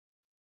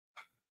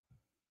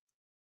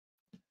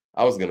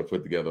I was gonna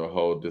put together a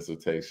whole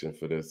dissertation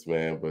for this,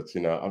 man, but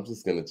I'm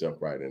just gonna jump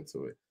right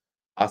into it.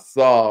 I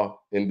saw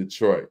in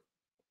Detroit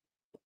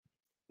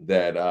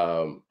that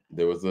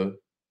there was a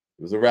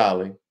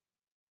rally.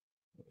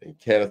 You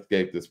can't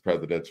escape this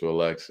presidential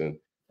election,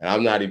 and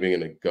I'm not even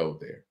gonna go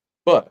there.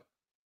 But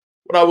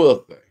what I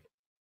will say,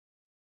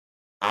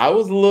 I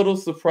was a little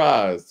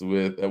surprised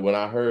with when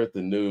I heard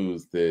the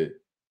news that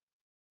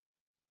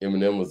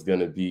Eminem was going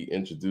to be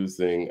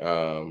introducing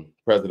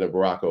President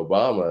Barack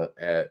Obama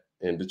at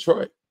in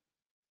Detroit.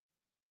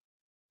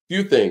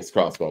 Few things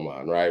crossed my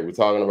mind, right? We're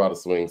talking about a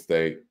swing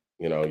state,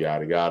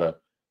 yada yada.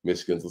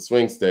 Michigan's a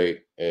swing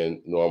state,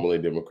 and normally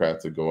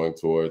Democrats are going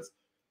towards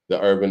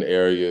the urban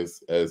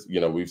areas, as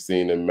we've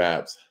seen in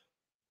maps.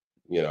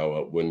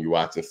 When you're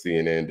watching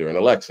CNN during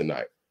election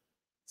night.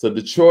 So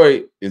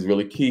Detroit is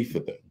really key for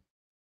them,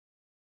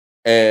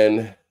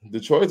 and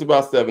Detroit's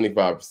about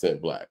 75%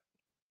 black,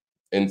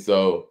 and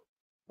so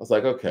I was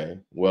like, okay,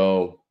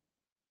 well,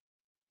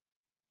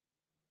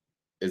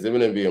 is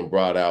Eminem being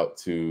brought out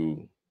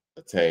to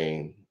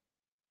attain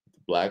the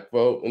black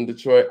vote in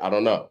Detroit? I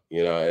don't know.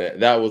 And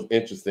that was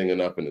interesting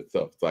enough in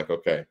itself. It's like,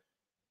 okay,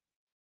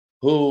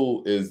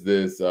 who is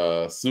this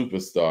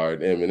superstar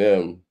in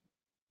Eminem?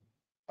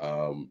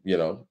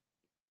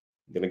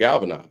 Gonna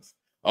galvanize.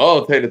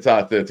 Oh, Tater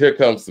Tot says, here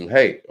comes some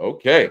hate.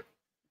 Okay,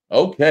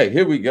 okay,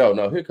 here we go.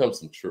 Now here comes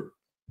some truth.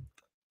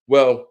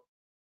 Well,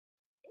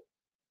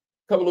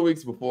 a couple of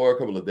weeks before, a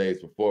couple of days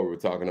before, we were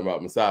talking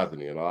about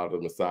misogyny, and a lot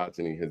of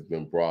misogyny has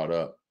been brought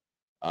up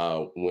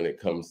when it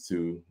comes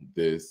to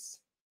this,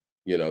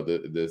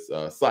 this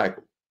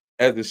cycle,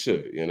 as it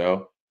should,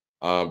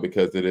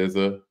 because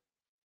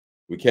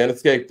we can't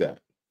escape that.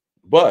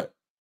 But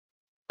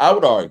I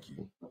would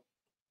argue,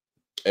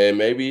 and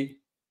maybe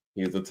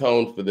he's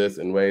atoned for this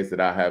in ways that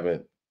I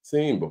haven't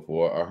seen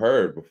before or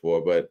heard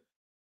before, but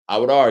I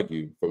would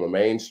argue from a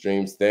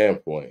mainstream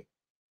standpoint,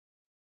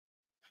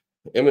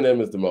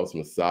 Eminem is the most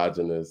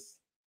misogynist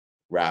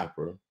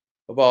rapper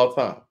of all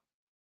time.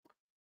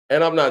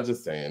 And I'm not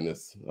just saying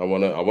this. I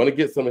want to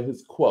get some of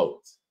his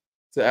quotes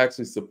to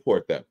actually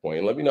support that point.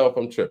 And let me know if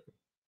I'm tripping.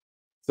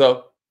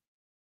 So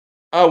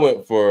I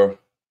went for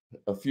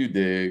a few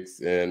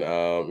digs and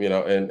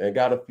and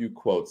got a few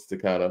quotes to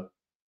kind of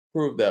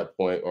prove that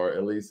point, or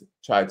at least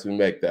try to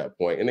make that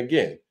point. And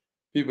again,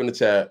 people in the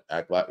chat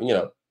act like,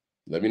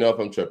 let me know if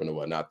I'm tripping or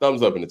whatnot.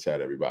 Thumbs up in the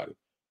chat, everybody.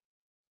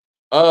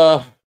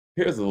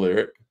 Here's a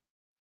lyric.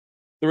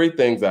 3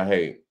 things I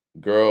hate: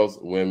 girls,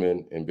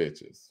 women, and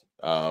bitches.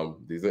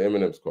 These are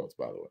Eminem's quotes,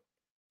 by the way.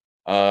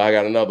 I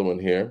got another one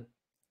here.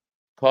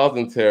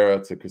 Causing terror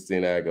to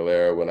Christina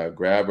Aguilera when I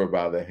grab her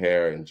by the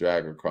hair and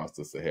drag her across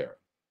the Sahara.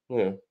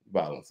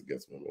 Violence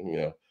against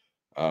women,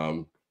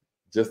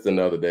 just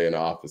another day in the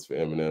office for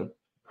Eminem.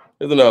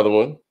 Here's another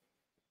one.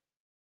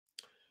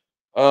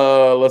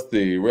 Let's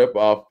see. Rip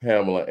off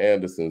Pamela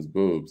Anderson's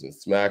boobs and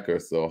smack her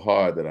so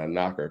hard that I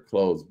knock her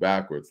clothes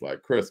backwards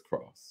like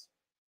crisscross.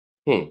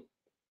 We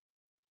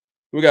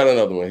got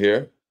another one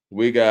here.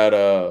 We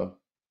got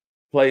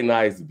Play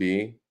Nice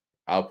B.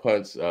 I'll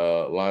punch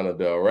Lana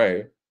Del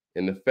Rey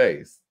in the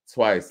face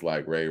twice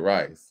like Ray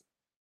Rice.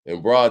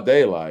 In broad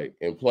daylight,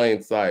 in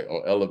plain sight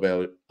on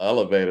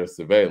elevator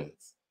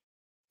surveillance.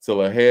 Till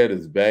her head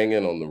is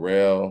banging on the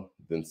rail,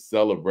 then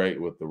celebrate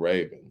with the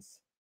Ravens.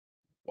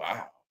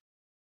 Wow.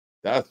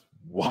 That's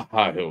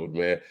wild,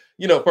 man.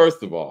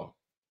 First of all,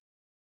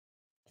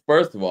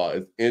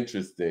 it's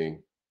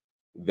interesting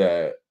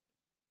that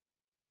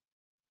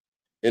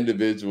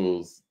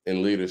individuals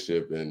in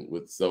leadership and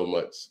with so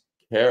much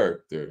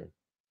character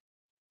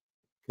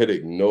could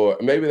ignore.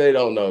 Maybe they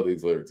don't know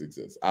these lyrics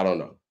exist. I don't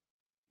know.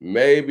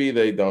 Maybe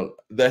they don't.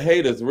 The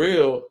hate is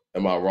real.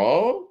 Am I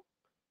wrong?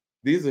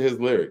 These are his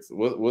lyrics.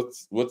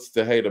 What's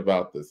to hate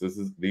about this?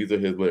 These are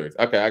his lyrics.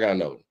 Okay, I got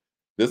another one.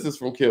 This is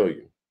from Kill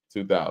You,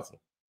 2000.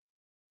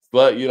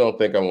 Slut, you don't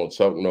think I won't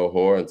choke no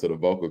whore until the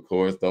vocal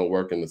cords don't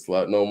work in the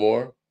slut no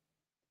more?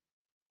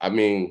 I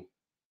mean,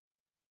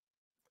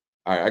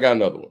 all right, I got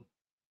another one.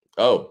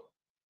 Oh,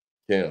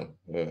 Kim.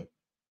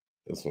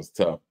 This one's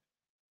tough.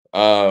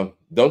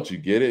 Don't you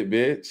get it,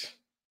 bitch?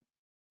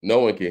 No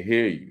one can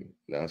hear you.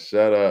 Now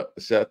shut up,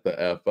 shut the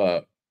F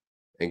up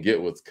and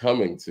get what's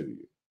coming to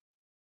you.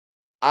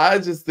 I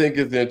just think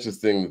it's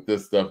interesting that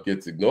this stuff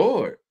gets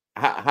ignored.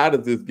 How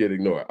does this get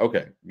ignored?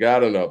 Okay,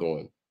 got another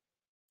one.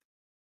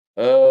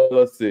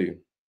 Let's see.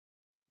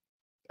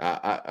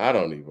 I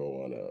don't even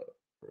want to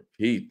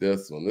repeat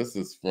this one. This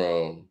is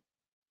from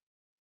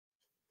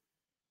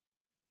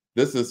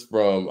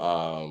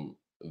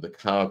the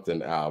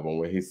Compton album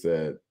where he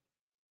said,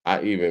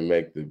 I even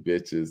make the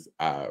bitches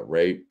I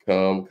rape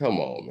come. Come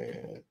on,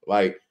 man.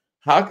 Like,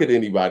 how could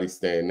anybody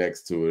stand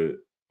next to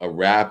a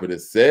rapper that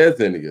says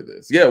any of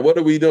this? Yeah, what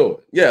are we doing?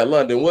 Yeah,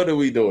 London, what are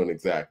we doing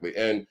exactly?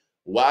 And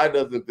why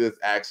doesn't this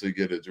actually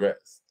get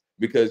addressed?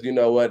 Because you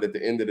know what? At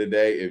the end of the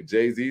day, if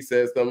Jay-Z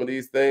says some of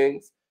these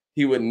things,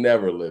 he would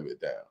never live it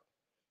down.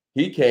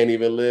 He can't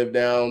even live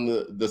down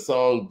the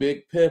song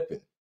Big Pimpin'.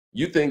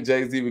 You think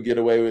Jay-Z would get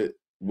away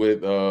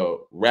with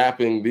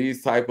rapping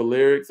these type of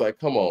lyrics? Like,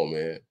 come on,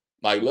 man.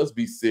 Like, let's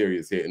be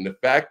serious here. And the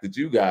fact that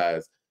you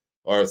guys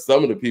or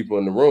some of the people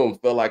in the room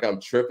feel like I'm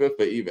tripping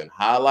for even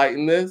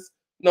highlighting this,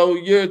 no,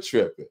 you're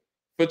tripping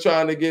for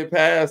trying to get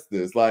past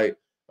this. Like,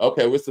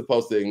 okay, we're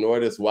supposed to ignore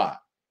this. Why?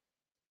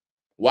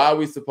 Why are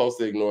we supposed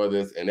to ignore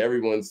this? And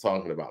everyone's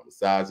talking about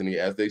misogyny,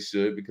 as they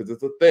should, because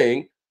it's a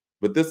thing.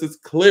 But this is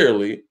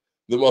clearly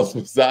the most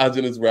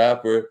misogynist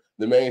rapper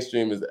the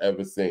mainstream has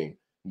ever seen.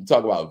 You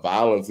talk about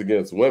violence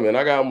against women.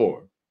 I got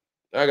more.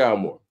 I got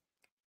more.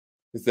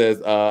 It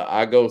says,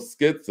 I go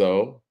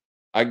schizo.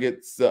 I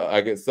get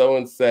so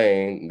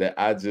insane that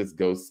I just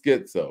go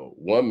schizo.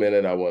 1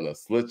 minute I want to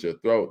slit your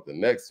throat. The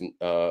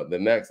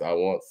next I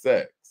want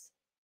sex.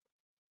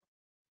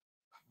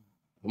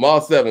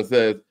 Jamal 7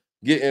 says,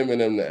 get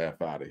Eminem the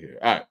F out of here.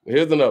 All right,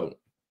 here's another one.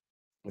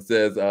 It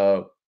says,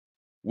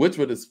 which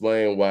would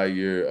explain why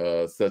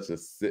you're such a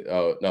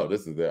no,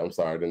 this is it. I'm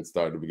sorry, I didn't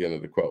start at the beginning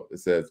of the quote. It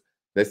says,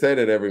 they say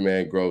that every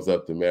man grows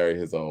up to marry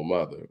his own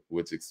mother,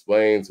 which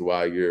explains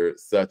why you're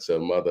such a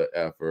mother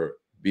effer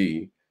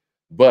B.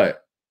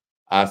 But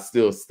I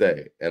still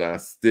stay and I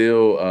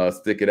still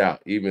stick it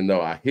out, even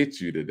though I hit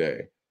you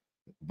today.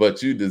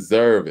 But you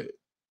deserve it.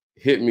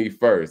 Hit me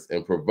first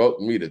and provoke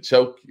me to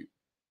choke you.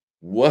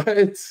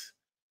 What?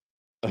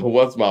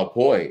 What's my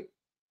point?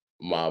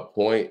 My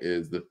point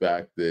is the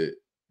fact that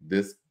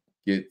this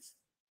gets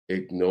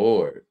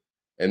ignored.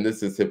 And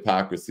this is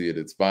hypocrisy at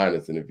its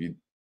finest. And if you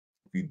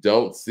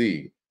don't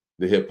see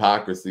the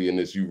hypocrisy in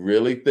this, you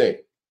really think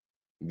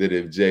that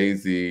if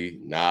Jay-Z,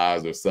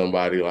 Nas, or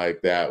somebody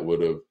like that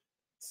would have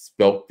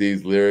spelt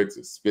these lyrics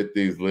or spit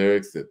these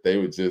lyrics, that they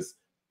would just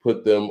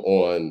put them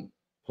on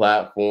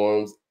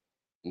platforms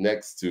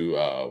next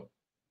to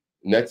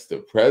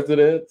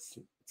presidents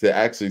to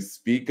actually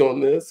speak on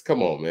this?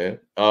 Come on, man.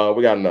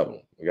 We got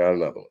another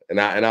one.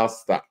 And I'll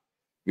stop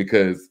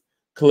because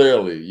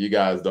clearly you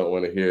guys don't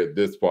want to hear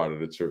this part of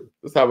the truth.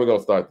 That's how we're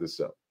gonna start this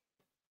show. It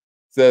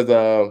says,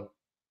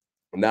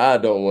 now I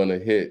don't want to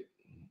hit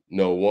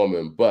no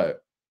woman,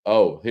 but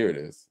here it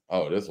is.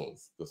 Oh, this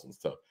one's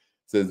tough. It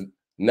says,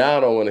 now I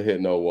don't want to hit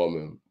no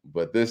woman,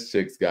 but this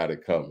chick's got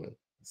it coming.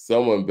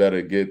 Someone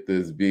better get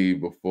this B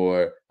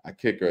before I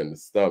kick her in the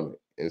stomach,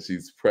 and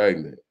she's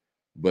pregnant.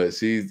 But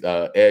she's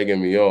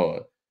egging me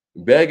on,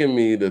 begging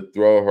me to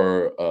throw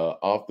her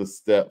off the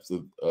steps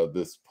of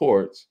this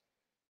porch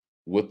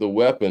with the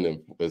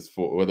weapon is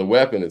for, or the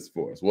weapon is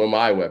forced, when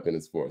my weapon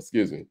is forced,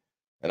 excuse me.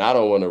 And I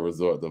don't want to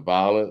resort to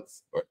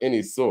violence or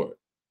any sort.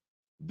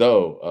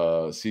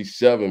 Though she's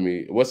shoving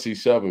me, what's she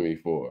shoving me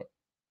for?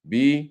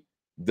 B,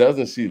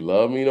 doesn't she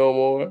love me no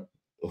more?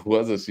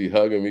 Wasn't she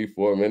hugging me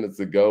 4 minutes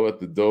ago at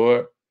the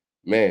door?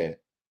 Man,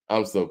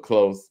 I'm so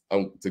close.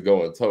 I'm to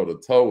going toe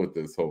to toe with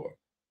this whore.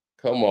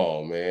 Come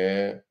on,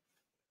 man.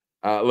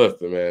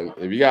 Listen, man,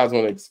 if you guys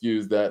want to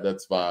excuse that,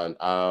 that's fine.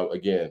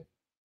 Again,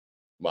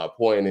 my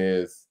point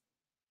is,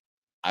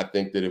 I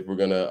think that if we're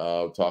going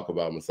to talk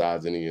about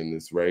misogyny in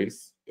this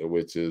race,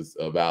 which is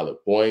a valid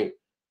point,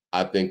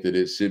 I think that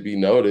it should be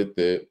noted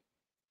that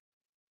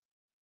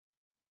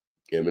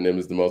Eminem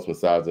is the most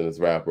misogynist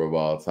rapper of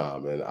all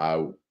time. And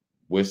I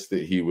wish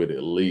that he would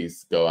at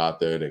least go out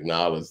there and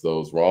acknowledge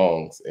those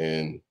wrongs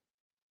and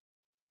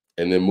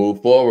then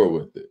move forward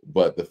with it.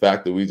 But the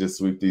fact that we just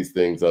sweep these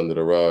things under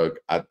the rug,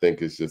 I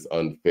think is just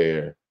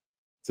unfair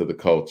to the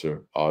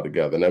culture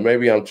altogether. Now,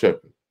 maybe I'm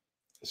tripping.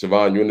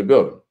 Siobhan, you in the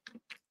building?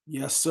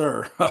 Yes,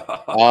 sir.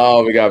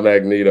 Oh, we got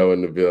Magneto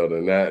in the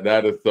building.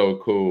 That is so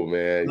cool,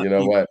 man. You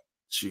know what?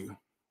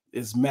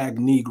 It's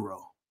Magnegro.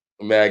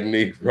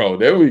 Magnegro.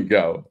 There we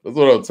go. That's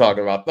what I'm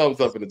talking about. Thumbs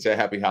up in the chat.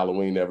 Happy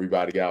Halloween,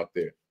 everybody out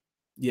there.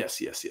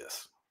 Yes.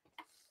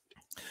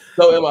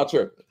 So am I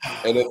tripping?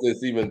 And if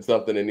there's even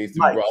something that needs to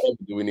be brought up,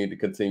 do we need to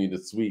continue to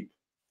sweep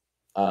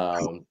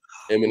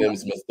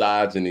Eminem's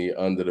misogyny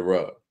under the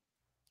rug?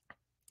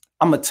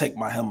 I'm going to take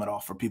my helmet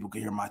off for people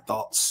can hear my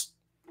thoughts.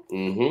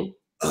 Mm-hmm.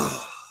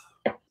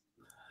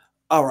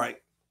 All right,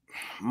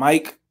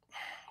 Mike,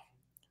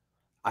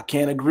 I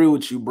can't agree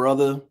with you,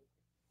 brother.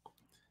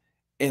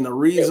 And the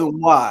reason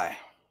why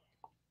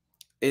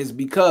is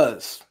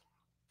because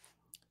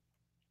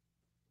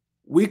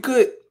we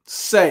could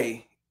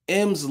say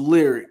M's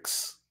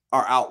lyrics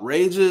are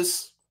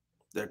outrageous,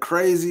 they're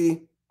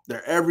crazy,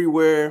 they're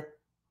everywhere,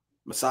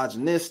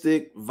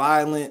 misogynistic,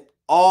 violent,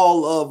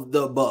 all of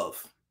the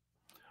above.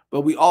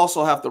 But we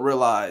also have to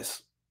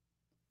realize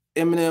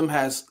Eminem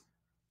has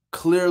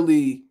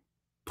clearly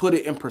put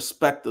it in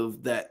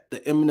perspective that the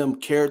Eminem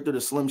character,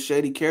 the Slim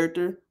Shady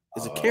character,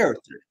 is a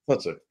character.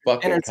 Such a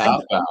fucking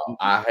cop out.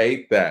 I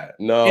hate that.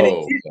 No. And it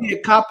can't be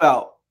a cop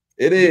out.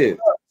 It is.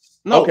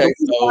 No, okay,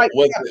 so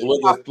was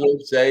it Slim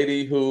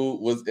Shady who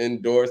was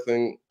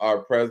endorsing our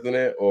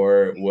president,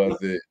 or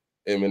was it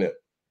Eminem?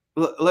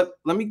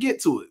 Let me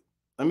get to it.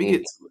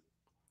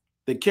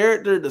 The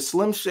character, the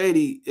Slim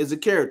Shady, is a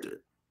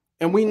character.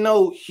 And we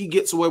know he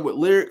gets away with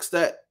lyrics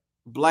that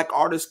Black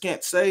artists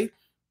can't say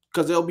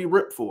because they'll be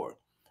ripped for.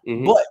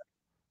 Mm-hmm. But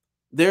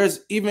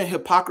there's even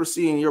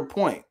hypocrisy in your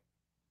point,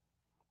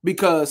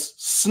 because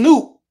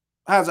Snoop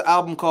has an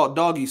album called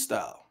Doggy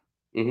Style,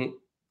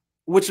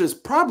 which is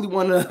probably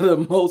one of the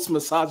most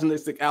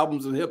misogynistic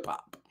albums in hip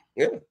hop.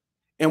 Yeah.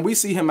 And we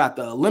see him at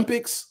the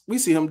Olympics. We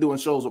see him doing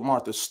shows with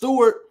Martha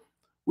Stewart.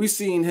 We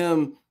seen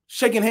him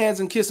shaking hands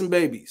and kissing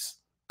babies,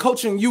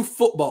 coaching youth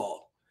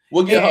football.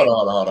 Well, yeah,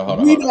 hold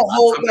on. We don't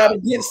hold that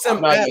against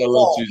him at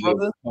all,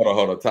 brother.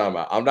 Hold on, time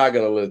out. I'm not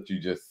gonna let you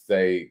just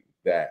say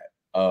that.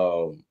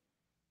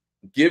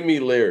 Give me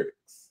lyrics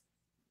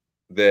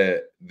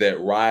that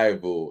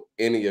rival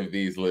any of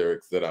these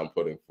lyrics that I'm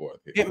putting forth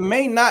here. It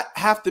may not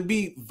have to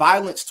be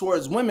violence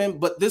towards women,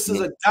 but this is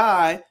a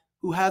guy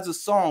who has a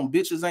song,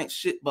 "Bitches Ain't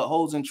Shit But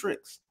Hoes and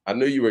Tricks." I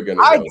knew you were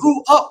gonna. I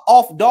grew up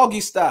off Doggy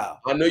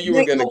Style. I knew you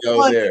were gonna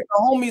go there. The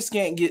homies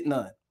can't get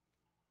none.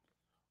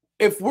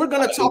 If we're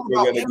gonna talk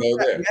about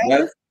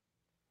there.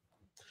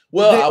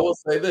 Well, I will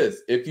say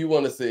this: if you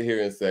want to sit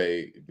here and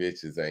say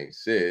bitches ain't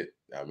shit,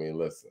 I mean,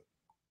 listen.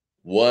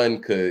 One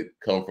could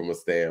come from a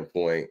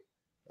standpoint.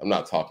 I'm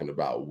not talking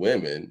about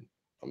women.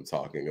 I'm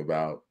talking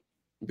about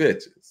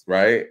bitches,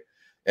 right?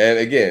 And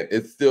again,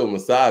 it's still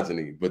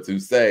misogyny. But to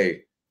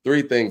say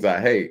 3 things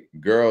I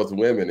hate, girls,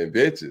 women, and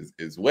bitches,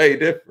 is way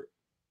different.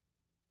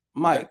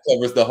 Mike, that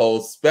covers the whole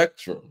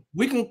spectrum.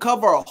 We can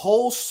cover a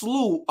whole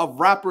slew of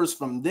rappers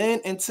from then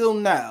until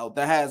now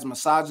that has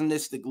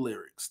misogynistic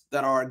lyrics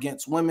that are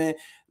against women.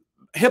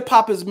 Hip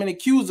hop has been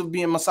accused of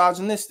being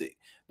misogynistic.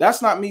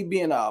 That's not me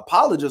being an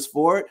apologist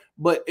for it,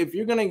 but if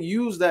you're going to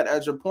use that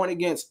as your point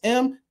against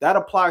him, that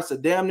applies to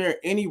damn near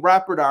any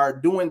rapper that are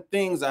doing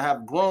things that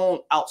have grown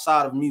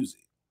outside of music.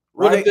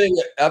 Right? Well,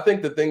 I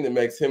think the thing that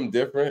makes him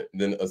different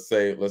than let's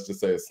just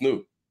say a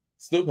Snoop.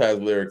 Snoop has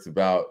lyrics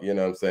about, you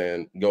know what I'm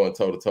saying, going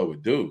toe to toe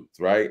with dudes,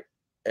 right?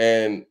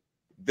 And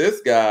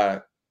this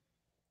guy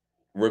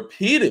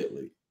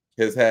repeatedly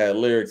has had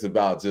lyrics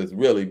about just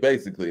really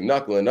basically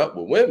knuckling up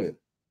with women.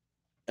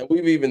 And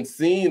we've even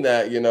seen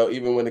that, you know,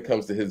 even when it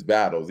comes to his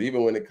battles,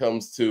 even when it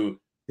comes to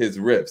his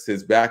riffs,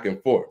 his back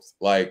and forths,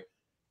 like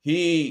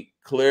he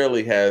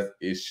clearly has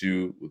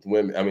issue with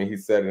women. I mean, he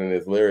said it in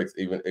his lyrics,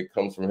 even it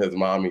comes from his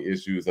mommy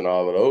issues and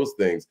all of those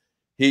things.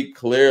 He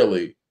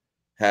clearly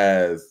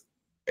has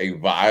a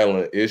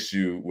violent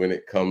issue when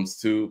it comes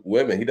to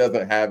women. He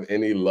doesn't have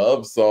any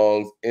love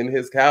songs in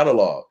his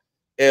catalog.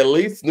 At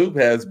least Snoop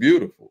has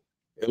Beautiful.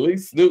 At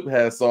least Snoop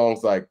has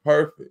songs like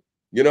Perfect.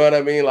 You know what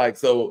I mean? Like,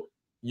 so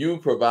you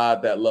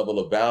provide that level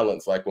of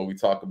balance, like when we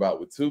talk about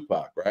with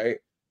Tupac, right?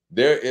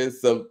 There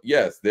is some,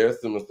 yes, there's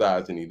some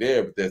misogyny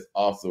there, but there's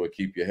also a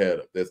keep your head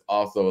up. There's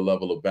also a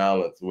level of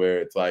balance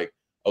where it's like,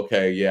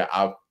 okay, yeah,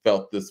 I've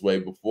felt this way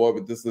before,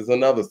 but this is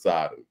another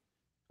side of it.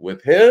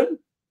 With him,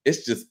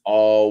 it's just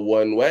all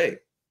one way.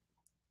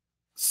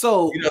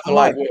 So, he doesn't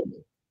like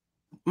women.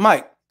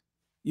 Mike,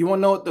 you want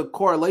to know what the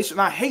correlation?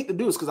 I hate to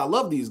do this because I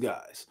love these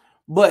guys,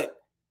 but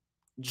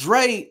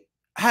Dre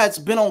has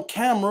been on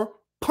camera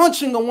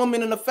punching a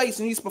woman in the face,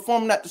 and he's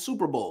performing at the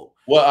Super Bowl.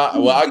 Well,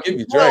 I'll give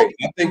you Dre.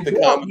 I think the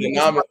common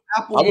denominator.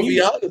 I'm gonna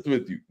be honest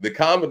with you. The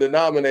common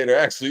denominator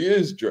actually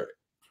is Dre.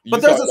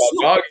 But there's a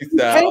Doggy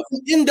Style.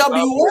 He came from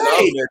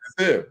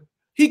NWA.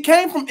 He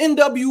came from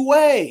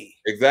NWA.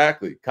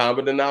 Exactly.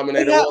 Common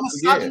denominator. They had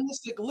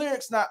misogynistic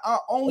lyrics, not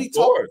only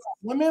talked about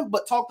women,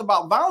 but talked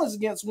about violence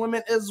against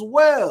women as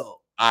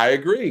well. I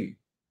agree.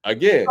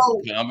 Again,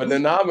 common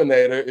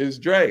denominator is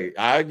Dre.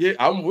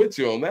 I'm with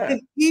you on that.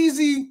 And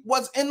Easy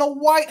was in the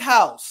White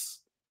House.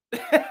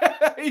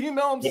 You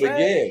know what I'm saying? But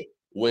again,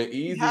 when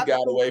Easy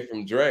got away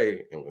from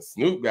Dre, and when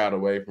Snoop got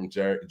away from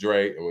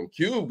Dre, and when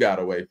Cube got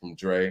away from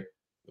Dre,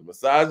 the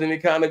misogyny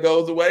kind of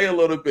goes away a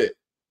little bit.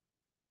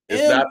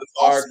 It's not as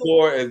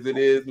hardcore as it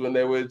is when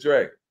they were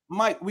Dre.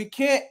 Mike, we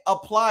can't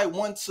apply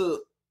one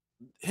to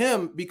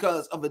him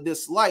because of a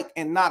dislike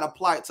and not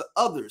apply it to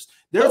others.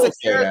 There's a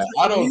character.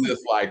 I don't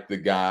dislike the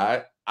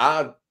guy.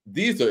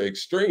 These are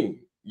extreme.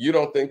 You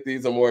don't think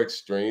these are more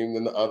extreme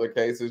than the other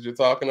cases you're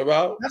talking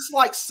about? That's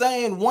like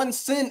saying one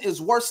sin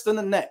is worse than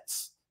the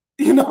next.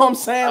 You know what I'm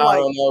saying? I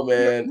don't know,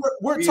 man.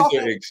 We're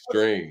talking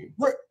extreme.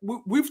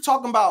 We've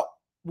talking about.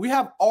 We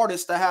have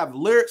artists that have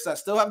lyrics that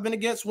still have been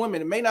against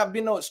women. It may not be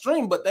no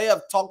extreme, but they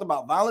have talked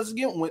about violence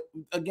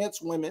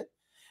against women.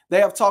 They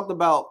have talked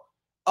about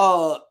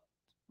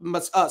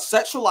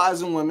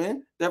sexualizing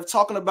women. They're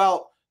talking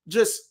about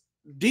just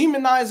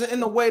demonizing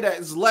in a way that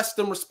is less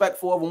than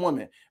respectful of a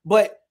woman.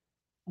 But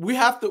we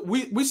have to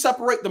we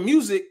separate the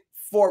music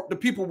for the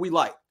people we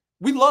like.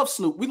 We love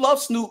Snoop. We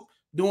love Snoop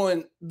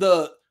doing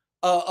the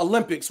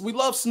Olympics. We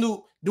love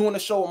Snoop doing a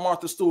show with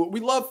Martha Stewart. We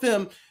love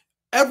him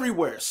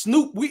everywhere.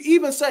 Snoop, we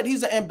even said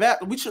he's an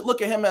ambassador. We should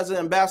look at him as an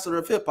ambassador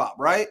of hip hop,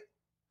 right?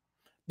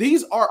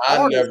 These are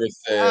I never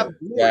said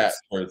that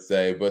per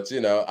se, but you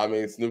know, I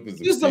mean, Snoop is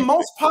he's the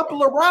most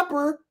popular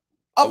rapper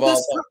of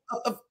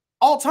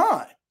all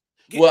time.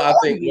 Well, I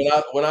think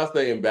when I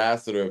say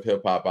ambassador of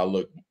hip hop, I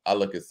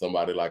look at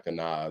somebody like a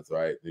Nas,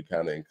 right? Who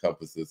kind of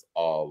encompasses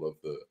all of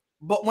the.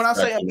 But when I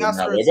say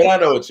ambassador, but I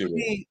know what you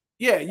mean.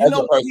 Yeah, you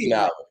know,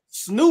 personality.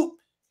 Snoop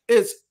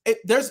is.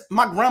 There's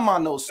my grandma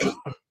knows Snoop.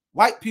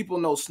 White people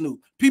know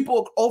Snoop.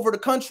 People over the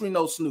country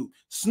know Snoop.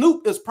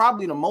 Snoop is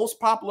probably the most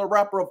popular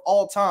rapper of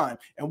all time.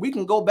 And we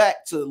can go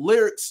back to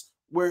lyrics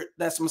where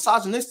that's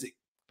misogynistic.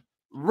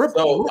 So,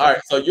 all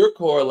right, so you're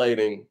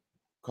correlating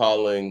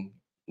calling,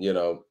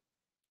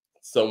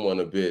 someone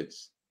a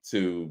bitch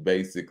to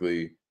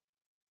basically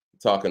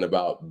talking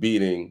about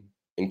beating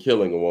and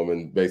killing a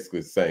woman, basically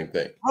the same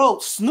thing. Bro,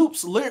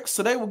 Snoop's lyrics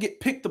today will get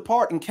picked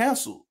apart and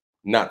canceled.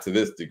 Not to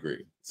this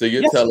degree. So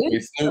you're telling me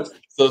Snoop?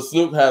 So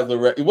Snoop has a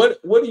what?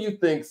 What do you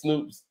think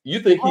Snoop's?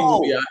 You think he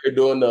would be out here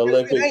doing the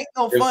Olympics? It ain't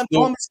no fun.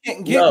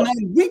 Can't get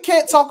none. We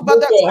can't talk about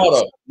that. Hold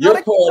on.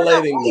 You're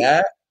correlating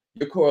that.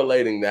 You're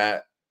correlating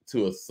that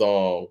to a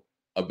song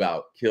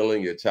about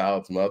killing your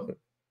child's mother.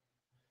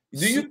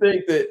 Do you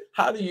think that?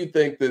 How do you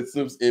think that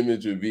Snoop's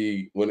image would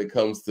be when it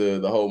comes to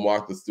the whole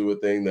Martha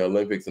Stewart thing, the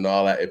Olympics, and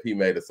all that? If he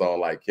made a song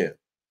like Kim,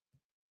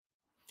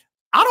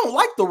 I don't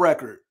like the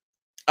record.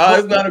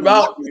 It's not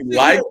about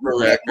like the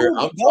record.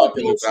 I'm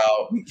talking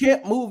about we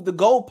can't move the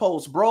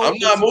goalposts, bro. I'm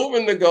not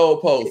moving the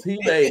goalposts. He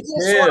made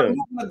Kim.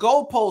 Moving the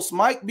goalposts,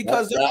 Mike,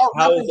 because there are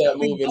how is that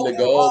moving the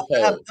goalposts?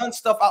 That have done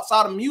stuff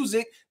outside of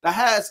music that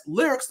has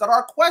lyrics that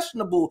are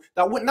questionable,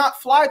 that would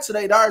not fly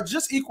today, that are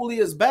just equally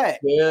as bad.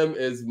 Kim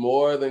is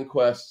more than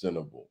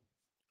questionable.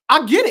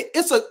 I get it.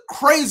 It's a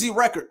crazy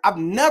record. I've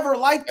never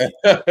liked it.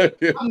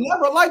 I've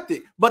never liked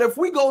it. But if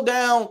we go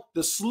down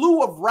the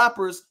slew of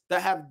rappers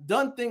that have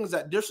done things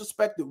that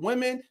disrespected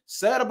women,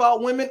 said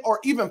about women,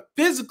 or even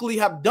physically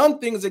have done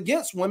things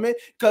against women,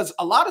 because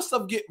a lot of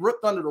stuff get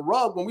ripped under the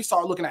rug when we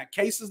start looking at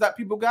cases that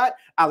people got,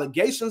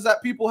 allegations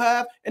that people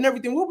have, and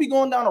everything. We'll be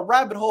going down a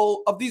rabbit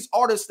hole of these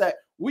artists that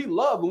we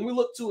love when we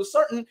look to a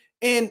certain,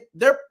 and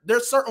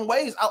there's certain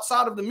ways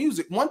outside of the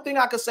music. One thing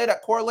I could say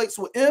that correlates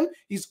with him,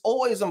 he's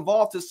always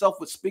involved himself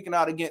with speaking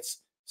out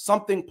against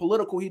something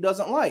political he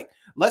doesn't like.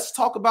 Let's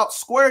talk about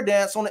Square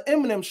Dance on the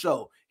Eminem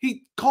show.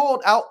 He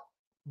called out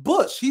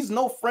Bush. He's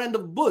no friend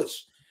of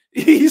Bush.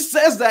 He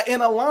says that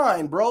in a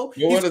line, bro.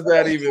 Well, what does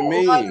that even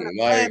mean?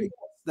 Like,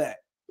 that.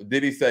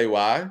 Did he say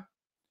why?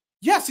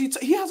 Yes,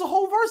 he has a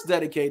whole verse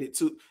dedicated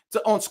to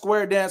on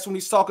Square Dance when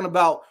he's talking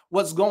about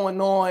what's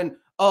going on,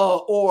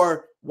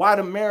 or white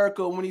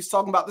America when he's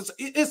talking about this.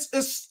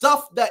 It's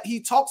stuff that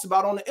he talks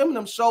about on the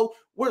Eminem show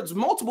where it's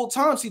multiple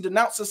times he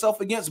denounced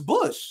himself against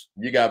Bush.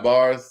 You got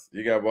bars?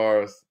 You got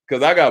bars?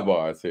 Because I got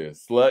bars here.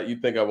 Slut, you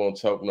think I won't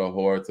choke no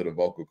whore to the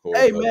vocal cord?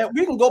 Hey, man,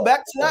 we can go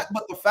back to that,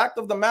 but the fact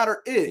of the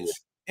matter is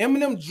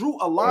Eminem drew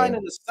a line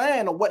in the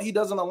sand of what he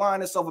doesn't align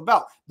himself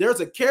about. There's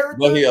a character.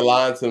 But he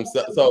aligns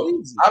himself.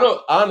 So I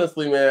don't,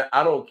 honestly, man,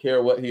 I don't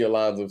care what he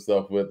aligns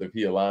himself with if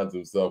he aligns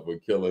himself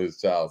with killing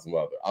his child's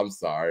mother. I'm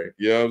sorry.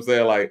 You know what I'm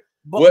saying? Like,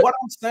 but what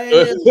I'm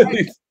saying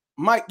is,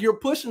 Mike, you're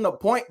pushing a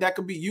point that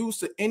could be used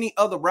to any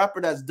other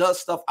rapper that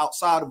does stuff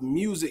outside of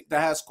music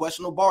that has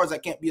questionable bars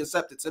that can't be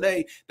accepted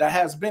today, that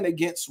has been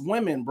against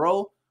women,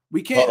 bro.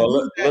 We can't.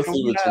 Let's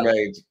see what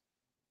Jermaine.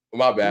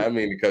 My bad. I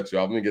mean to cut you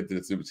off. Let me get to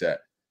the super chat.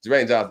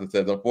 Jermaine Johnson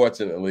says,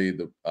 unfortunately,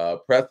 the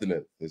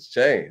precedent has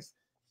changed.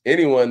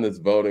 Anyone that's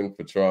voting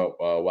for Trump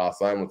while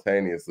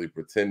simultaneously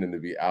pretending to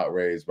be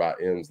outraged by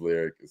M's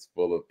lyric is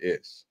full of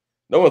ish.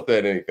 No one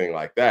said anything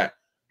like that.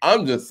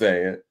 I'm just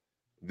saying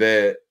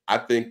that I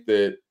think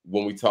that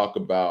when we talk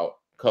about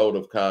code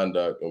of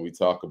conduct and we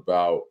talk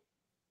about,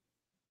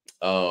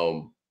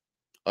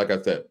 like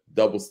I said,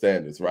 double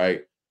standards,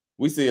 right?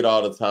 We see it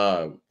all the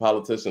time.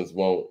 Politicians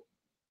won't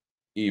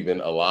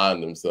even align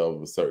themselves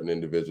with certain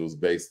individuals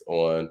based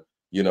on,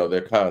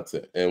 their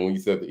content. And when you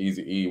said the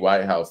Eazy-E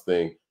White House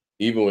thing,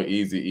 even when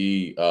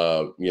Eazy-E,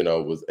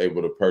 was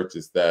able to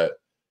purchase that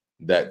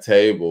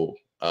table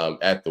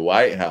at the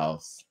White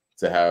House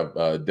to have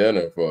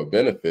dinner for a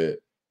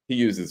benefit, he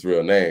used his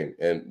real name,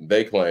 and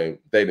they claim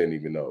they didn't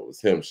even know it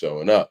was him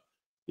showing up.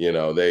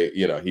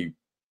 He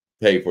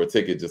paid for a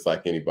ticket just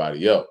like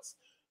anybody else.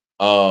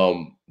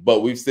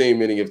 But we've seen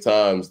many of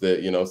times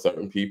that,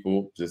 certain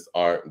people just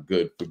aren't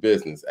good for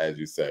business, as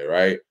you say,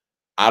 right?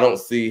 I don't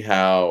see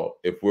how,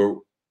 if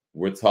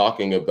we're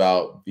talking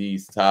about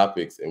these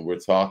topics and we're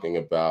talking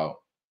about,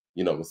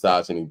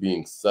 misogyny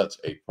being such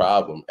a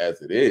problem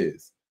as it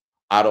is,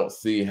 I don't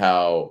see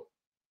how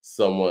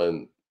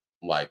someone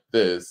like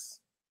this,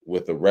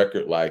 with a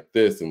record like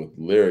this and with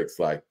lyrics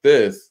like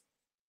this,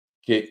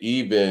 could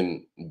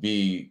even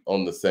be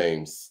on the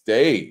same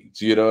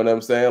stage. You know what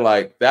I'm saying?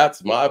 Like,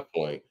 that's my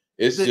point.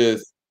 It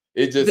just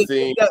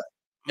seems,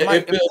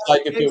 it feels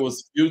like if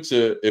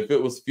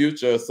it was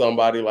Future or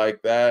somebody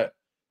like that,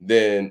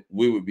 then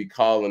we would be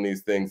calling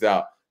these things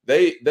out.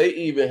 They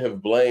even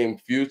have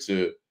blamed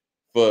Future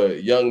for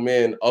young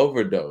men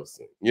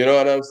overdosing. You know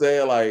what I'm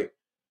saying? Like,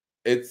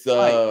 it's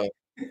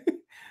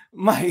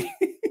Mike,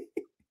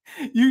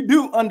 you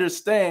do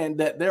understand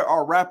that there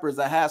are rappers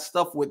that have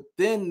stuff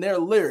within their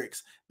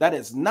lyrics that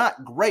is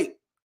not great.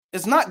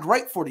 It's not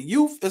great for the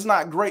youth. It's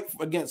not great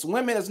against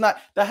women. It's not,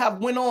 that have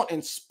went on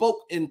and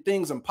spoke in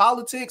things in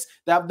politics,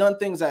 that have done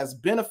things as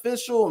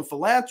beneficial and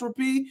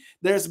philanthropy.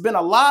 There's been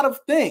a lot of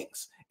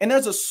things. And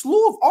there's a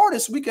slew of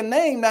artists we can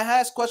name that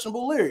has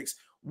questionable lyrics.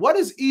 What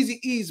is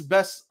Eazy-E's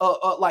best,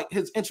 like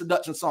his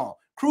introduction song?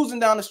 Cruising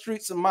down the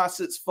streets in my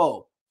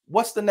 6'4".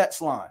 What's the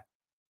next line?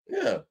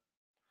 Yeah.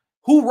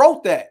 Who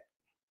wrote that?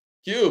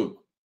 Cube.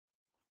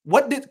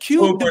 What did Q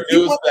Who do? He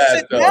produced want to that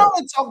sit down though?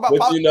 and talk about But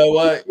politics. you know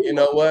what? You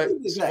know what, Who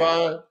did that?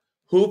 Siobhan?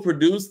 Who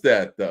produced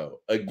that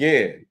though?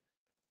 Again,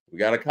 we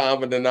got a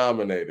common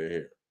denominator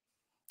here.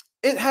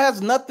 It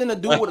has nothing to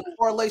do with a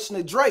correlation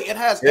to Dre. It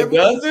has It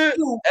everything doesn't. to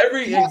do.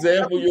 Every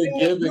example you're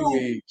giving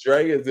me,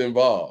 Dre is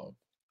involved.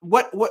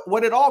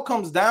 What it all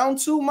comes down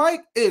to,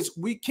 Mike, is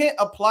we can't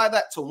apply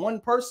that to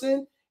one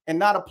person and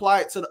not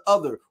apply it to the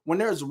other. When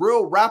there's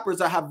real rappers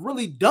that have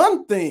really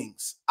done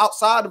things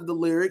outside of the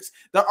lyrics,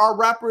 there are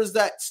rappers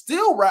that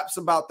still raps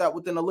about that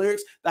within the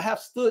lyrics that have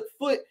stood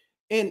foot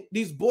in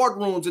these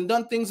boardrooms and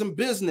done things in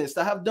business,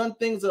 that have done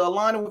things that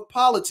align with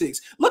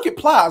politics. Look at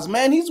Plies,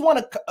 man. He's one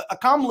of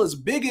Kamala's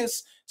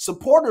biggest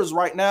supporters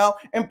right now,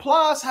 and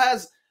Plies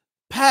has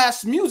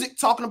past music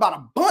talking about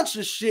a bunch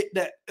of shit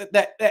that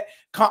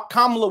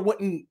Kamala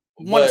wouldn't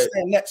want to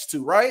stand next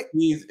to, right?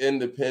 He's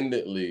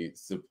independently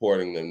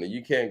supporting them.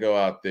 You can't go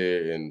out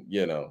there and,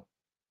 you know,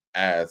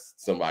 ask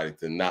somebody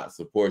to not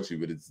support you,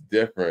 but it's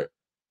different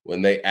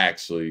when they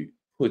actually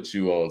put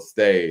you on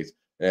stage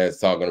and it's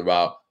talking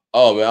about,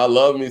 oh man, I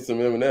love me some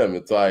Eminem.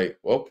 It's like,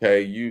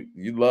 okay, you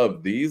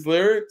love these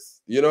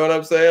lyrics? You know what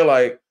I'm saying?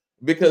 Like,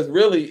 because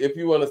really, if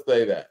you want to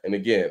say that, and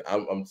again,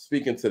 I'm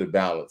speaking to the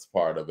balance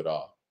part of it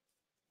all.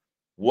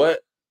 What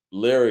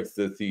lyrics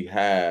does he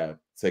have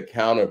to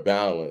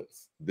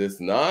counterbalance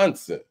this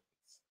nonsense?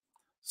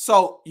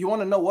 So you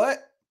want to know what?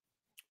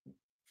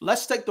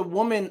 Let's take the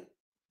woman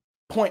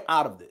point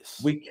out of this.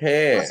 We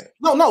can't.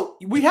 No,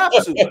 we have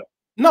to.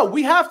 No,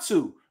 we have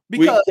to.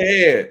 Because we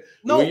can't.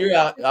 No, when you're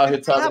out here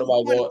talking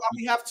about going,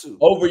 we have to.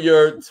 Over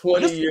your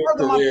 20-year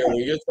career, when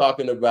you're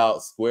talking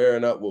about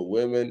squaring up with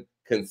women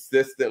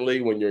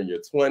consistently, when you're in your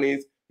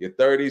 20s, your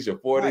 30s, your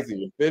 40s, and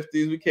your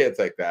 50s, we can't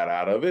take that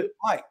out of it.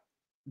 Mike,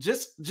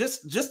 just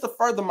to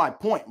further my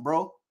point,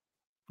 bro.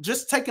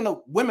 Just taking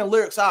the women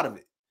lyrics out of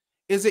it.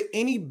 Is it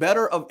any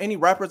better of any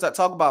rappers that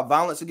talk about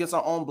violence against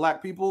our own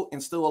black people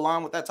and still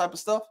align with that type of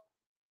stuff?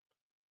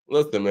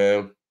 Listen,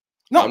 man.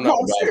 I'm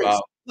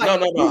serious.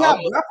 No. You have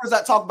rappers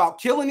that talk about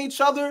killing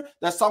each other,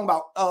 that's talking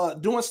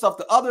about doing stuff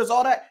to others,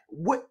 all that.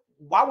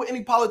 Why would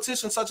any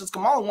politician such as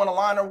Kamala want to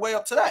line their way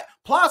up to that?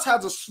 Plus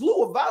has a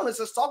slew of violence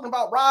that's talking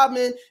about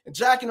robbing and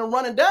jacking and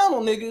running down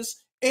on niggas,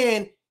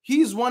 and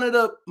he's one of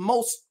the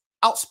most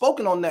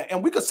outspoken on that.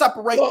 And we could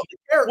separate the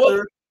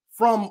character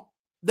from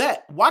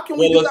that. Why can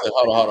we do listen, that?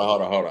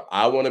 Hold on.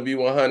 I want to be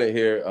 100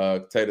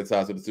 here. Tater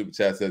Tots with the super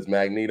chat says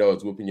Magneto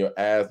is whooping your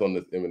ass on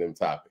this Eminem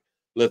topic.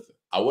 Listen,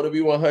 I want to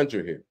be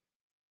 100 here.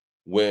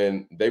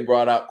 When they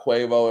brought out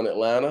Quavo in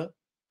Atlanta,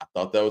 I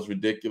thought that was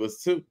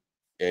ridiculous too.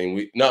 And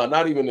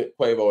not even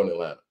Quavo in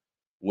Atlanta.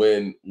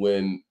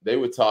 When they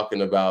were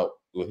talking about,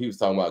 when he was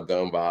talking about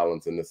gun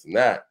violence and this and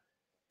that,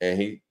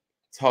 and he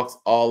talks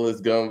all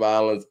this gun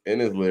violence in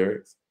his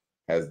lyrics,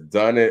 has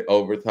done it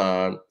over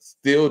time,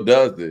 still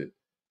does it.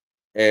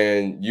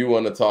 And you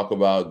want to talk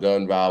about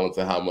gun violence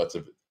and how much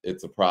of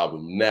it's a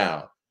problem.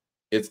 Now,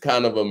 it's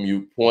kind of a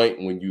moot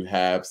point when you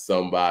have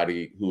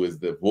somebody who is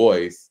the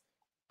voice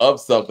of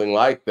something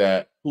like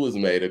that who has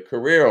made a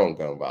career on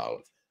gun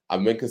violence.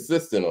 I've been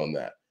consistent on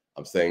that.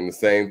 I'm saying the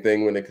same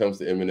thing when it comes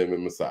to Eminem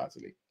and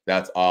misogyny.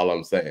 That's all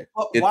I'm saying.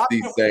 It's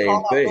the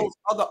same thing. Those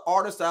other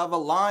artists that have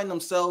aligned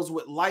themselves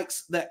with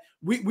likes that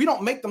we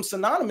don't make them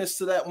synonymous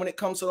to that when it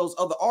comes to those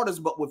other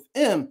artists. But with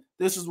him,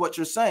 this is what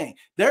you're saying.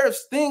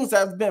 There's things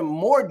that have been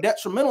more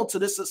detrimental to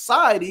this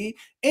society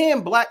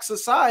and black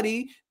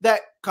society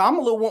that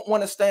Kamala won't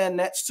want to stand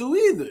next to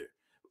either.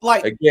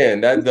 Like, again,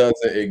 that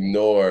doesn't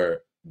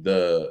ignore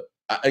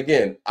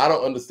again, I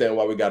don't understand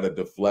why we got to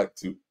deflect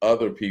to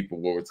other people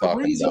when we're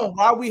talking about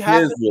why we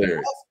have his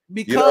lyrics.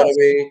 Because you know what I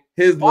mean?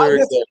 His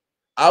lyrics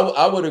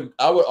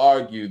I would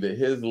argue that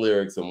his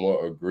lyrics are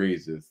more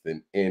egregious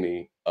than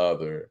any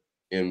other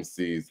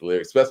MC's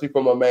lyrics, especially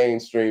from a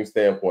mainstream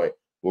standpoint.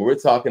 When we're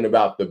talking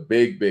about the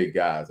big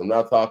guys, I'm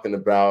not talking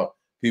about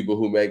people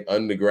who make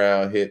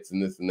underground hits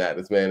and this and that.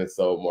 This man has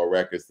sold more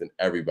records than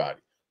everybody.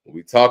 When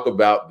we talk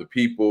about the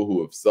people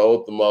who have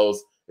sold the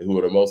most and who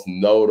are the most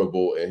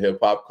notable in hip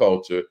hop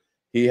culture,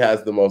 he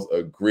has the most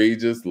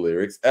egregious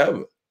lyrics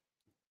ever.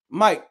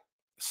 Mike,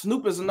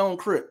 Snoop is a known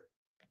Crip.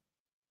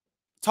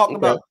 Talked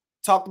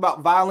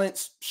about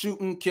violence,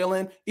 shooting,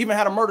 killing, even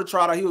had a murder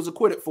trial that he was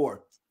acquitted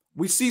for.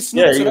 We see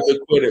Snoop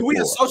today. Do we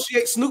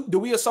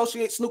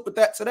associate Snoop with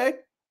that today?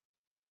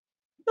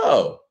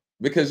 No,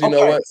 because you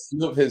know what?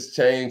 Snoop has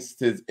changed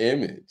his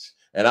image.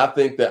 And I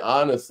think that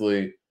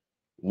honestly,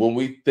 when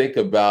we think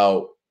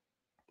about,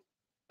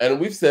 and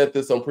we've said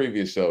this on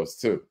previous shows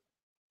too,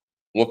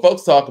 when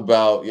folks talk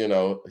about, you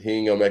know, he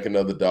ain't gonna make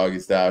another Doggy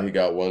Style, he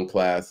got one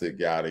classic,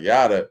 yada,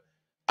 yada.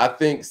 I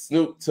think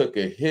Snoop took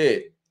a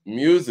hit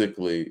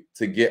musically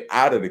to get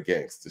out of the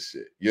gangster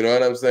shit. You know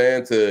what I'm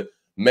saying? To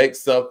make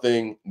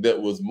something that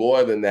was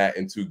more than that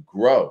and to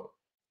grow.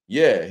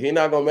 Yeah, he's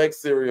not gonna make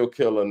Serial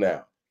Killer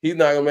now. He's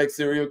not gonna make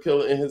Serial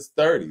Killer in his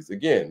 30s.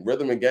 Again,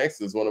 Rhythm and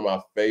Gangsta is one of my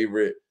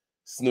favorite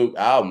Snoop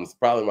albums,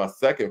 probably my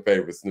second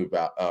favorite Snoop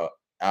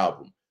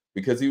album,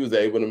 because he was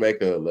able to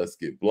make a Let's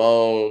Get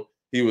Blown.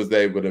 He was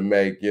able to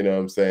make, you know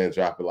what I'm saying,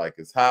 Drop It Like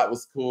It's Hot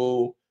was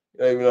cool.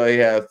 Even though he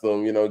had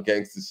some,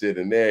 gangster shit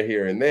in there,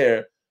 here and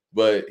there,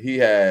 but he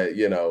had,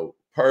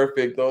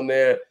 Perfect on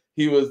there.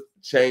 He was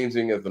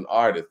changing as an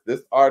artist.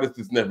 This artist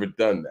has never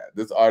done that.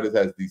 This artist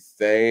has the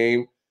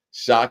same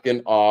shock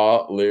and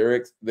awe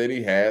lyrics that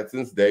he had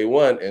since day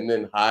one, and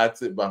then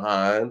hides it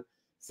behind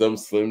some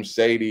Slim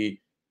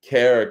Shady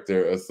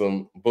character or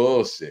some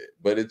bullshit.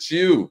 But it's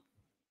you.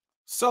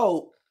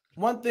 So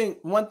one thing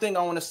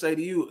I want to say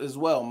to you as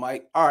well,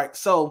 Mike. All right,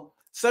 so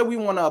say we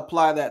want to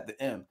apply that to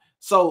M.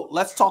 So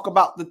let's talk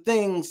about the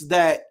things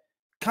that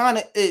kind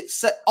of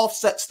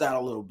offsets that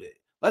a little bit.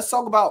 Let's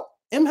talk about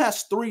M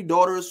has 3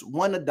 daughters,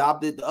 one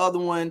adopted, the other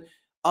one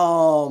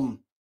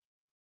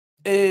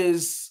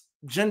is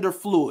gender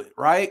fluid,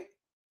 right?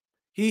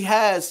 He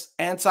has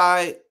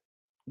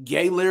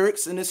anti-gay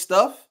lyrics in his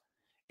stuff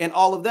and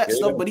all of that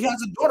stuff, but he has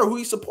a daughter who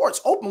he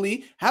supports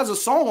openly, has a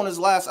song on his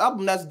last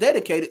album that's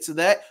dedicated to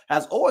that,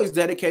 has always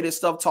dedicated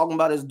stuff talking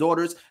about his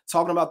daughters,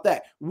 talking about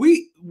that.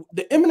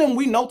 The Eminem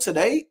we know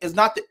today is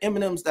not the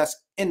Eminems that's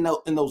in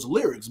those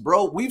lyrics,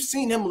 bro. We've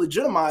seen him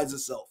legitimize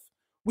himself.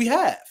 We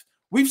have.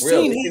 We've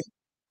seen him.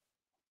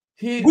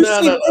 We've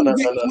seen him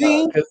get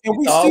clean, and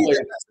we see him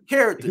as a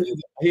character.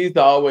 He's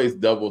always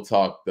double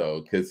talk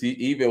though, because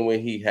even when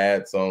he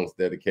had songs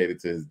dedicated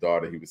to his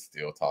daughter, he was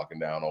still talking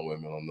down on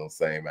women on those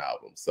same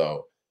albums.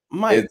 So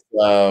it's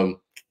I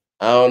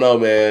don't know,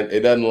 man. It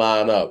doesn't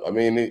line up. I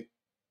mean,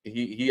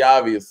 he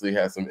obviously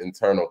has some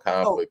internal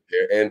conflict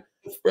there, and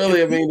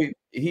really, I mean,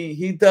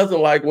 he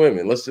doesn't like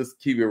women. Let's just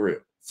keep it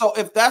real. So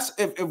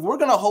if we're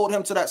gonna hold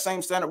him to that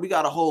same standard, we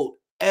got to hold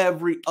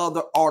every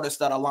other artist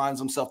that aligns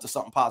himself to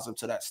something positive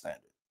to that standard.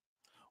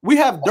 We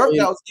have Dirk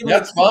that was giving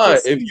that's fine.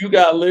 If you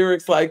got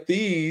lyrics like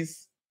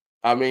these,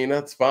 I mean,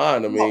 that's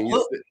fine. I mean,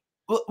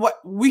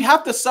 we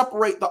have to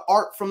separate the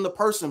art from the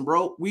person,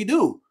 bro. We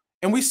do.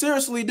 And we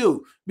seriously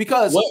do.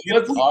 Because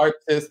what's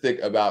artistic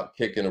about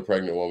kicking a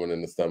pregnant woman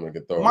in the stomach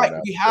and throwing it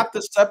out? We have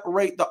to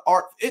separate the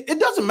art. It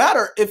doesn't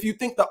matter if you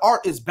think the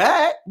art is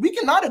bad. We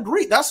cannot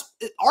agree.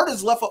 Art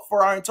is left up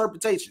for our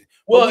interpretation.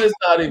 Well, it's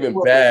not even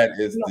bad.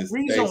 It's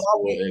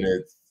distasteful, and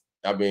it's.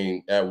 I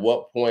mean, at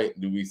what point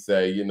do we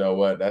say, you know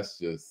what, that's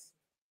just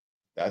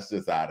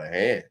out of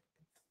hand?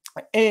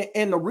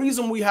 And the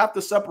reason we have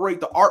to separate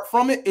the art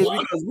from it is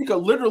because we could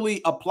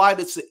literally apply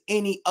this to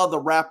any other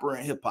rapper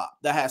in hip hop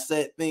that has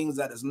said things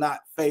that is not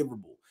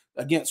favorable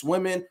against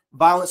women,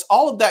 violence.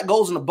 All of that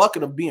goes in the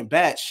bucket of being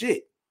bad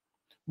shit.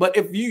 But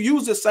if you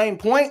use the same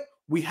point,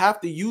 we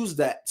have to use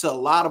that to a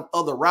lot of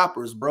other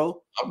rappers,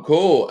 bro. I'm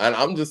cool. And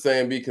I'm just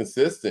saying be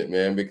consistent,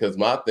 man, because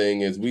my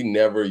thing is we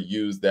never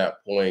use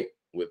that point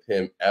with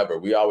him ever.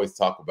 We always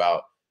talk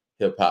about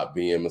hip hop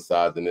being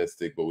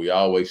misogynistic, but we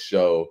always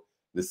show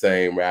the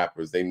same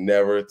rappers. They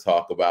never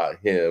talk about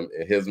him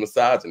and his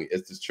misogyny.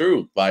 It's the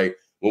truth. Like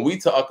when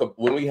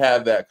we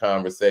have that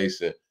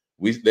conversation,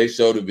 they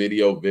show the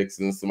video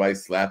vixen, somebody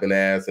slapping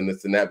ass and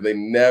this and that, but they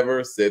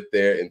never sit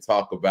there and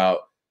talk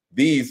about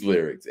these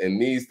lyrics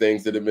and these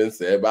things that have been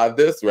said by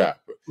this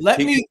rapper. Let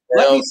me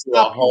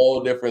a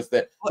whole different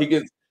thing.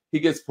 He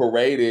gets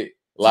paraded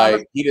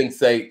like he didn't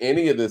say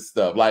any of this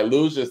stuff. Like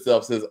Lose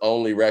Yourself's his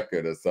only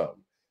record or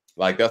something.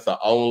 Like that's the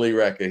only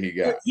record he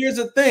got. Here's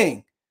the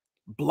thing.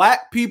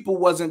 Black people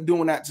wasn't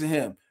doing that to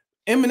him.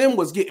 Eminem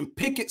was getting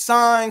picket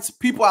signs,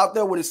 people out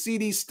there with a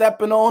CD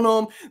stepping on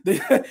them.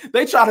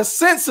 They try to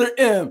censor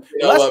him.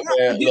 Let's not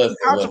forget the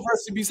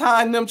controversy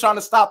behind them trying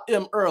to stop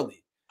him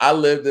early. I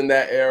lived in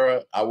that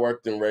era. I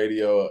worked in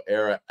radio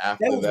era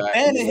after that.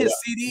 Banning his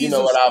CDs. You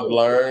know what I've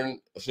learned,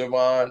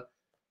 Siobhan?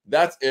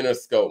 That's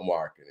Interscope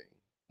marketing.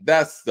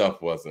 That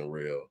stuff wasn't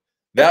real.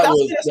 That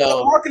was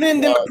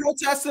marketing, then the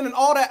protesting and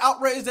all that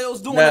outrage they was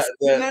doing. That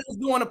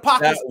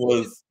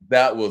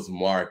was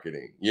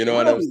marketing. You know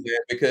what I'm saying?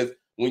 Because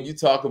when you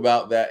talk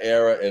about that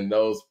era and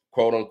those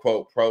quote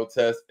unquote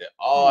protests, it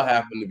all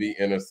happened to be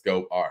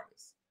Interscope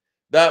artists.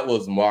 That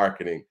was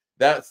marketing.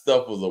 That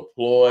stuff was a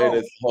ploy.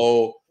 This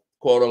whole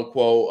quote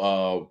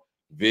unquote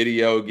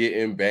video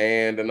getting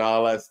banned and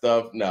all that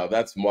stuff. No,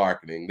 that's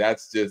marketing.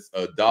 That's just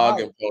a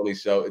dog and pony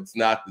show. It's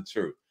not the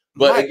truth.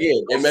 But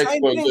again, it makes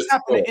for a good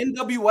happen in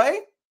NWA.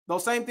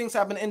 Those same things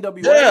happen in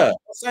NWA. Yeah,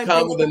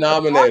 common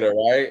denominator,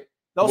 right?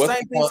 Those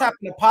same things happen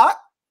to Pac.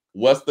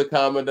 What's the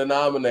common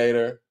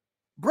denominator?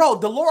 Bro,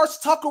 Dolores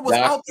Tucker was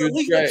out there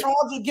leading the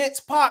charge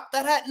against Pac.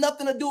 That had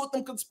nothing to do with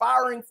them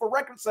conspiring for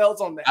record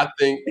sales on that. I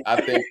think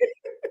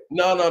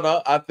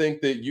no. I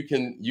think that you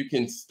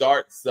can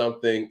start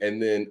something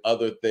and then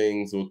other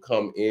things will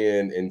come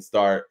in and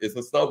start. It's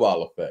a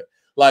snowball effect.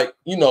 Like,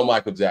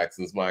 Michael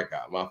Jackson's my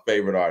guy, my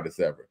favorite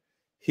artist ever.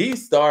 He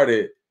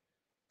started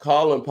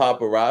calling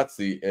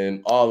paparazzi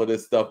and all of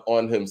this stuff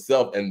on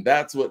himself. And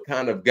that's what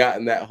kind of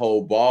gotten that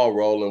whole ball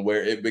rolling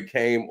where it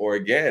became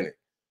organic.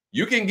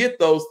 You can get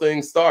those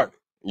things started.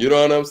 You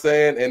know what I'm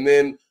saying? And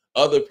then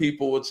other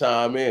people will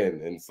chime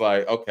in. And it's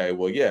like, okay,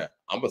 well, yeah,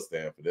 I'm going to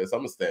stand for this. I'm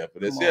going to stand for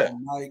this. Yeah.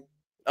 Mike,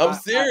 I'm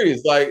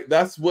serious. Like,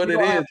 that's what it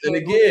is. And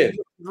again,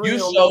 you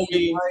show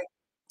me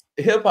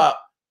hip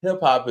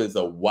hop is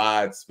a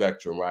wide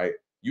spectrum, right?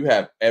 You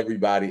have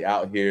everybody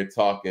out here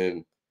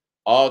talking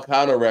all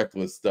kind of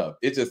reckless stuff.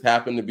 It just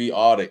happened to be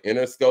all the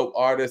Interscope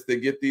artists that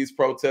get these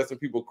protests and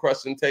people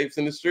crushing tapes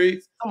in the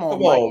streets. Come on,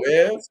 Come Mike. on,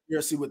 man.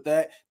 Conspiracy with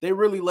that. They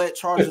really let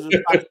charges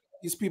of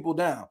these people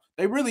down.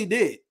 They really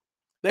did.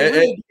 They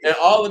really did. And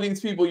all of these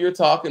people you're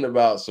talking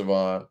about,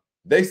 Siobhan,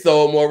 they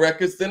sold more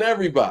records than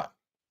everybody.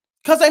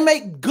 Because they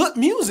make good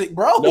music,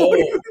 bro. No, what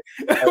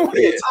are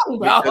you talking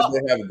about? because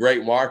they have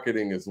great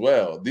marketing as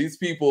well. These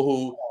people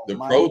who the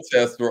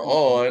protests were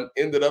on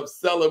ended up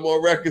selling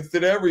more records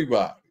than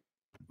everybody.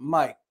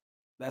 Mike,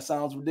 that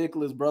sounds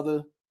ridiculous,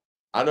 brother.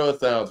 I know it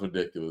sounds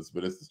ridiculous,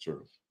 but it's the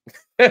truth.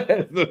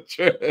 It's the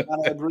truth.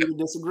 I agree to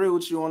disagree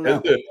with you on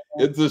that.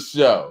 It's a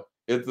show.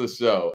 It's a show.